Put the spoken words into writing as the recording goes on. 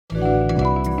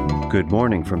Good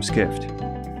morning from Skift.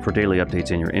 For daily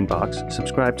updates in your inbox,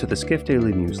 subscribe to the Skift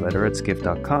Daily newsletter at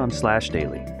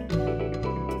skift.com/daily.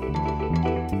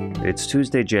 It's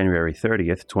Tuesday, January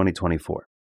 30th, 2024.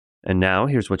 And now,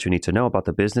 here's what you need to know about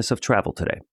the business of travel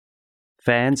today.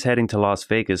 Fans heading to Las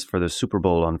Vegas for the Super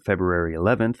Bowl on February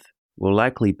 11th will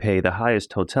likely pay the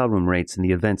highest hotel room rates in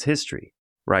the event's history,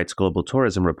 writes global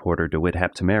tourism reporter DeWitt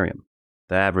Haptemariam.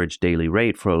 The average daily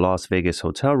rate for a Las Vegas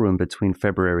hotel room between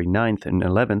February 9th and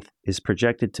 11th is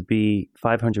projected to be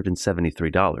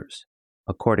 $573,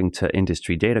 according to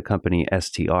industry data company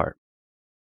STR.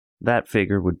 That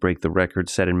figure would break the record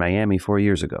set in Miami 4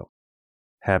 years ago.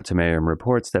 Haptemariam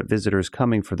reports that visitors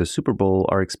coming for the Super Bowl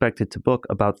are expected to book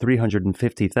about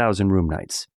 350,000 room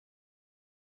nights.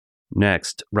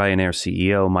 Next, Ryanair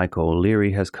CEO Michael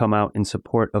O'Leary has come out in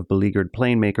support of beleaguered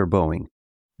plane maker Boeing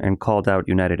and called out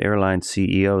United Airlines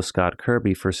CEO Scott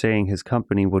Kirby for saying his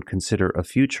company would consider a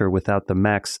future without the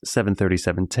MAX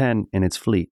 737-10 in its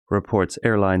fleet, reports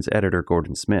airlines editor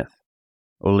Gordon Smith.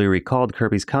 O'Leary called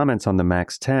Kirby's comments on the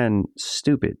MAX 10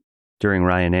 stupid during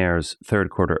Ryanair's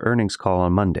third-quarter earnings call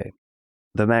on Monday.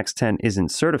 The MAX 10 isn't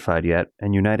certified yet,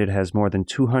 and United has more than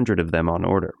 200 of them on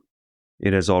order.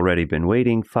 It has already been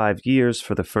waiting 5 years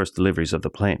for the first deliveries of the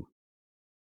plane.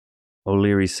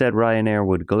 O'Leary said Ryanair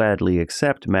would gladly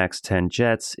accept MAX 10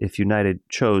 jets if United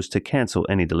chose to cancel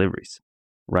any deliveries.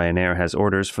 Ryanair has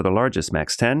orders for the largest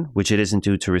MAX 10, which it isn't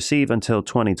due to receive until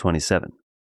 2027.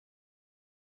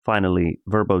 Finally,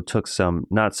 Vrbo took some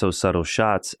not-so-subtle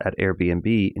shots at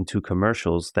Airbnb in two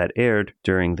commercials that aired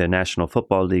during the National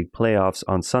Football League playoffs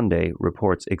on Sunday,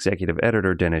 reports executive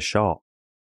editor Dennis Shaw.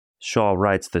 Shaw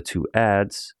writes the two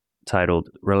ads, titled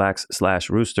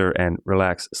Relax/Rooster and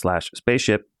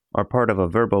Relax/Spaceship, are part of a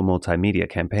Vrbo multimedia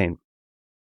campaign.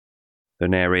 The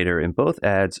narrator in both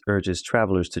ads urges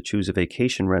travelers to choose a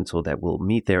vacation rental that will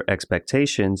meet their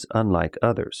expectations, unlike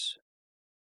others.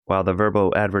 While the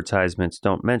Vrbo advertisements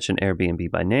don't mention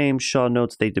Airbnb by name, Shaw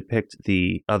notes they depict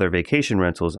the other vacation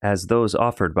rentals as those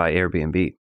offered by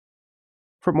Airbnb.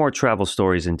 For more travel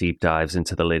stories and deep dives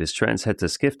into the latest trends, head to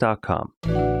skift.com.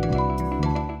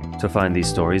 To find these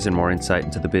stories and more insight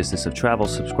into the business of travel,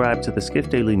 subscribe to the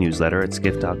Skift Daily newsletter at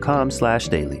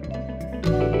skift.com/daily.